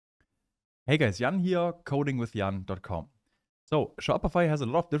Hey guys, Jan here, codingwithjan.com. So, Shopify has a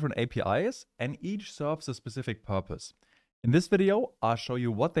lot of different APIs and each serves a specific purpose. In this video, I'll show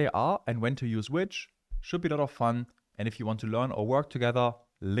you what they are and when to use which. Should be a lot of fun, and if you want to learn or work together,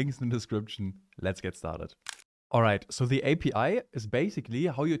 links in the description. Let's get started. Alright, so the API is basically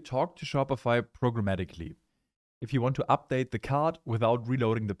how you talk to Shopify programmatically. If you want to update the cart without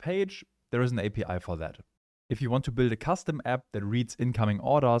reloading the page, there is an API for that. If you want to build a custom app that reads incoming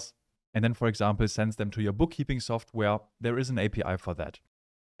orders, and then, for example, sends them to your bookkeeping software, there is an API for that.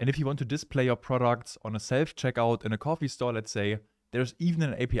 And if you want to display your products on a self-checkout in a coffee store, let's say, there's even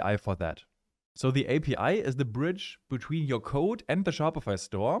an API for that. So the API is the bridge between your code and the Shopify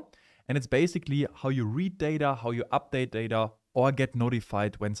store, and it's basically how you read data, how you update data, or get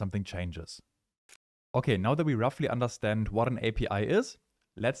notified when something changes. Okay, now that we roughly understand what an API is,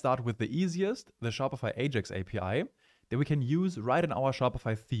 let's start with the easiest, the Shopify AJAX API, that we can use right in our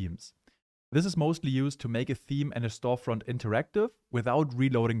Shopify themes. This is mostly used to make a theme and a storefront interactive without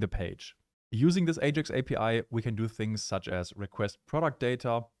reloading the page. Using this AJAX API, we can do things such as request product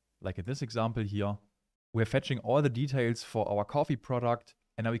data, like in this example here. We're fetching all the details for our coffee product,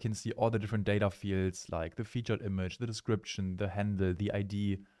 and now we can see all the different data fields like the featured image, the description, the handle, the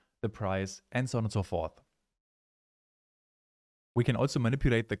ID, the price, and so on and so forth. We can also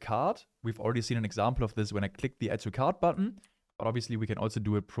manipulate the cart. We've already seen an example of this when I click the Add to Cart button, but obviously we can also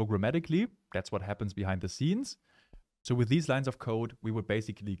do it programmatically. That's what happens behind the scenes. So with these lines of code, we would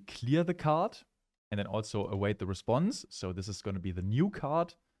basically clear the cart and then also await the response. So this is going to be the new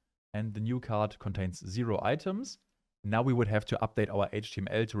cart, and the new cart contains 0 items. Now we would have to update our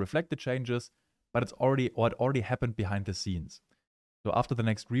HTML to reflect the changes, but it already happened behind the scenes. So after the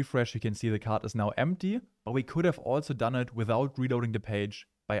next refresh, you can see the cart is now empty, but we could have also done it without reloading the page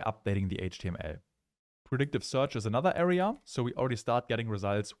by updating the HTML. Predictive search is another area, so we already start getting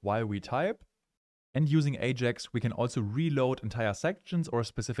results while we type. And using AJAX, we can also reload entire sections or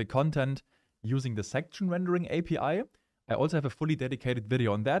specific content using the section rendering API. I also have a fully dedicated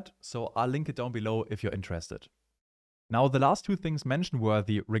video on that, so I'll link it down below if you're interested. Now, the last two things mention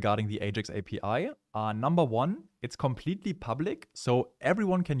worthy regarding the AJAX API are number one, it's completely public, so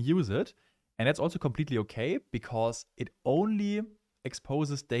everyone can use it. And that's also completely okay because it only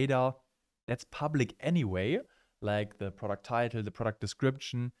exposes data that's public anyway, like the product title, the product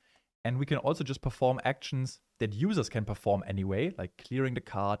description. And we can also just perform actions that users can perform anyway, like clearing the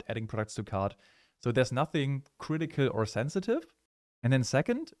cart, adding products to cart. So there's nothing critical or sensitive. And then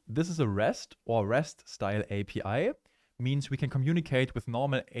second, this is a REST or REST style API. Means we can communicate with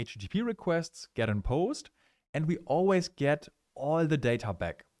normal HTTP requests, get and post, and we always get all the data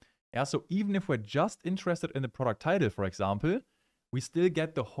back. Yeah, so even if we're just interested in the product title, for example, we still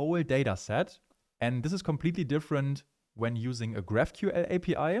get the whole data set, and this is completely different when using a GraphQL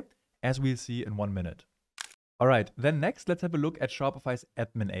API, as we'll see in 1 minute. All right, then next, let's have a look at Shopify's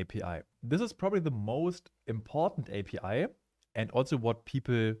Admin API. This is probably the most important API, and also what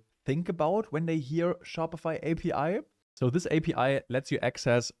people think about when they hear Shopify API. So this API lets you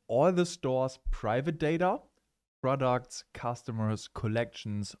access all the store's private data, products, customers,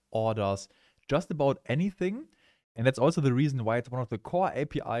 collections, orders, just about anything. And that's also the reason why it's one of the core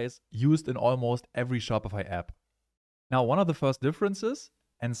APIs used in almost every Shopify app. Now, one of the first differences,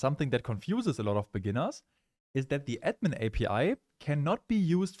 and something that confuses a lot of beginners, is that the Admin API cannot be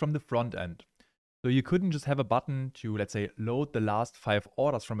used from the front end. So you couldn't just have a button to, let's say, load the last 5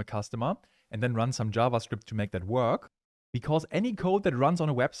 orders from a customer and then run some JavaScript to make that work. Because any code that runs on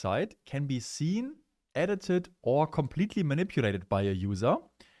a website can be seen, edited, or completely manipulated by a user.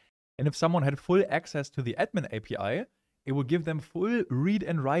 And if someone had full access to the Admin API, it would give them full read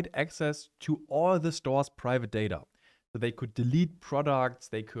and write access to all the store's private data. So they could delete products,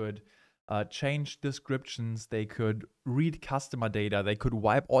 they could change descriptions, they could read customer data, they could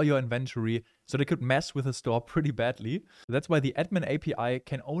wipe all your inventory, so they could mess with the store pretty badly. So that's why the Admin API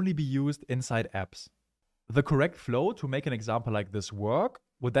can only be used inside apps. The correct flow to make an example like this work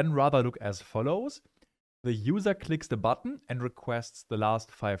would then rather look as follows. The user clicks the button and requests the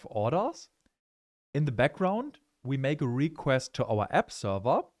last 5 orders. In the background, we make a request to our app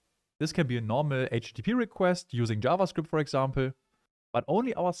server. This can be a normal HTTP request using JavaScript, for example, but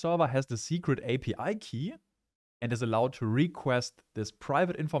only our server has the secret API key and is allowed to request this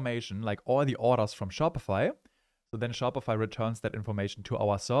private information like all the orders from Shopify. So then Shopify returns that information to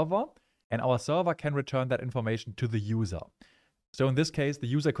our server, and our server can return that information to the user. So in this case, the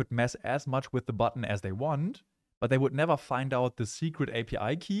user could mess as much with the button as they want, but they would never find out the secret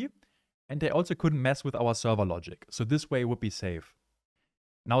API key, and they also couldn't mess with our server logic. So this way it would be safe.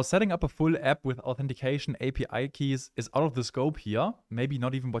 Now, setting up a full app with authentication API keys is out of the scope here, maybe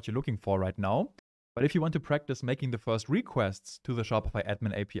not even what you're looking for right now. But if you want to practice making the first requests to the Shopify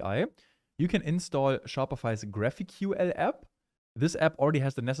Admin API, you can install Shopify's GraphQL app. This app already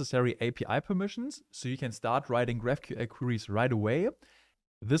has the necessary API permissions, so you can start writing GraphQL queries right away.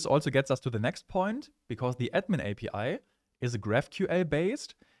 This also gets us to the next point, because the Admin API is GraphQL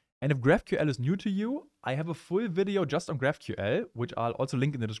based. And if GraphQL is new to you, I have a full video just on GraphQL, which I'll also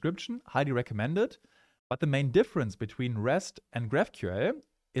link in the description. Highly recommend it. But the main difference between REST and GraphQL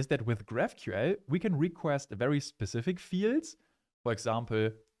is that with GraphQL, we can request very specific fields. For example,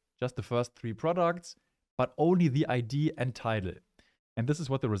 just the first 3 products, but only the ID and title. And this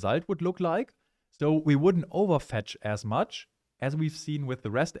is what the result would look like. So we wouldn't overfetch as much as we've seen with the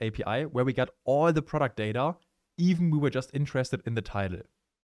REST API, where we got all the product data, even we were just interested in the title.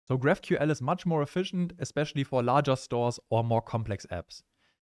 So GraphQL is much more efficient, especially for larger stores or more complex apps.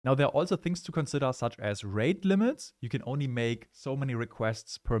 Now, there are also things to consider, such as rate limits. You can only make so many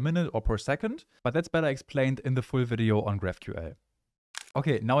requests per minute or per second, but that's better explained in the full video on GraphQL.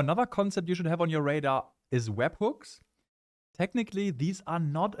 Okay, now another concept you should have on your radar is webhooks. Technically, these are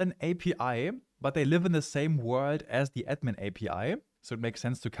not an API, but they live in the same world as the Admin API, so it makes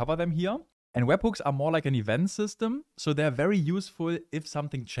sense to cover them here. And webhooks are more like an event system, so they're very useful if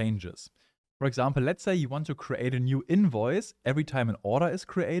something changes. For example, let's say you want to create a new invoice every time an order is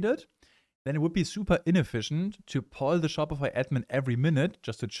created, then it would be super inefficient to poll the Shopify admin every minute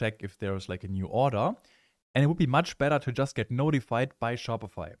just to check if there's like a new order. And it would be much better to just get notified by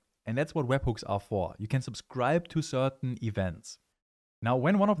Shopify. And that's what webhooks are for. You can subscribe to certain events. Now,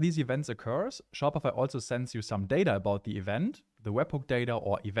 when one of these events occurs, Shopify also sends you some data about the event, the webhook data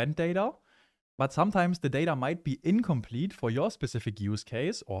or event data. But sometimes the data might be incomplete for your specific use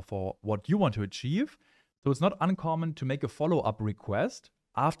case or for what you want to achieve. So it's not uncommon to make a follow-up request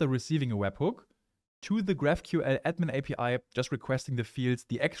after receiving a webhook to the GraphQL Admin API, just requesting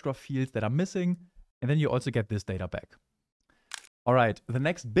the extra fields that are missing, and then you also get this data back. All right, the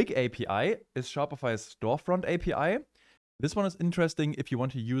next big API is Shopify's Storefront API. This one is interesting if you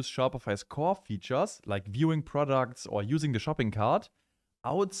want to use Shopify's core features, like viewing products or using the shopping cart,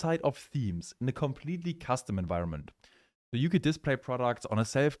 outside of themes in a completely custom environment. So you could display products on a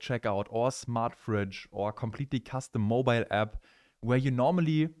self-checkout or smart fridge or a completely custom mobile app where you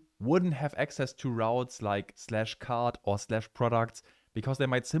normally wouldn't have access to routes like /cart or /products because they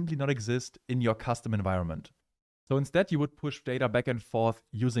might simply not exist in your custom environment. So instead you would push data back and forth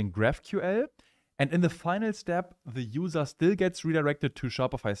using GraphQL, and in the final step, the user still gets redirected to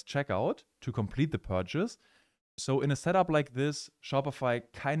Shopify's checkout to complete the purchase. So in a setup like this, Shopify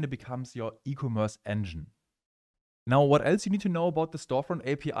kind of becomes your e-commerce engine. Now, what else you need to know about the Storefront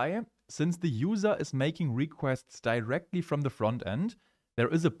API? Since the user is making requests directly from the front end, there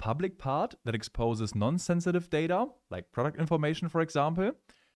is a public part that exposes non-sensitive data, like product information, for example.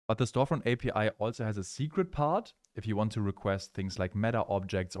 But the Storefront API also has a secret part if you want to request things like meta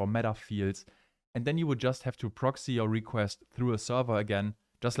objects or meta fields. And then you would just have to proxy your request through a server again,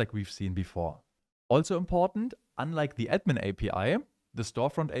 just like we've seen before. Also important, unlike the Admin API, the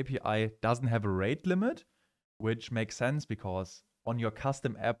Storefront API doesn't have a rate limit, which makes sense because on your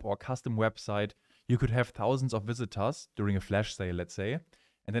custom app or custom website, you could have thousands of visitors during a flash sale, let's say,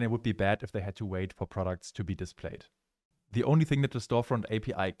 and then it would be bad if they had to wait for products to be displayed. The only thing that the Storefront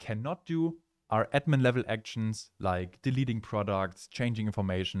API cannot do are admin level actions like deleting products, changing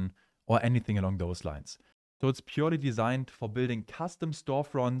information, or anything along those lines. So it's purely designed for building custom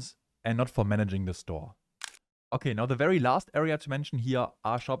storefronts and not for managing the store. Okay, now the very last area to mention here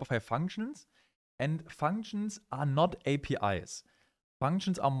are Shopify Functions. And functions are not APIs.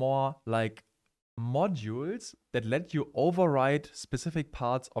 Functions are more like modules that let you override specific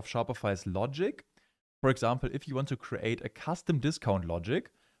parts of Shopify's logic. For example, if you want to create a custom discount logic,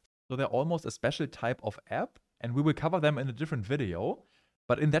 so they're almost a special type of app, and we will cover them in a different video.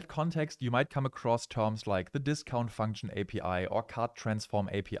 But in that context, you might come across terms like the discount function API or cart transform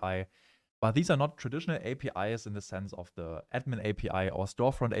API. But these are not traditional APIs in the sense of the Admin API or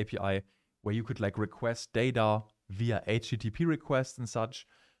Storefront API, where you could like request data via HTTP requests and such.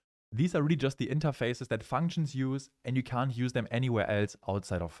 These are really just the interfaces that functions use, and you can't use them anywhere else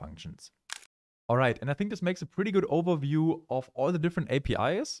outside of functions. All right, and I think this makes a pretty good overview of all the different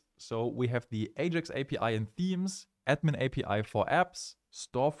APIs. So we have the AJAX API in themes, Admin API for apps,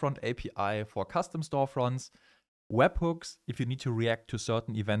 Storefront API for custom storefronts, webhooks if you need to react to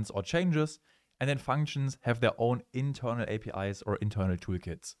certain events or changes, and then functions have their own internal APIs or internal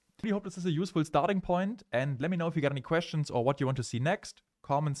toolkits. I really hope this is a useful starting point, and let me know if you got any questions or what you want to see next,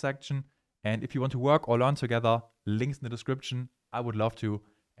 comment section, and if you want to work or learn together, links in the description. I would love to.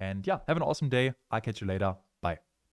 And yeah, have an awesome day. I'll catch you later.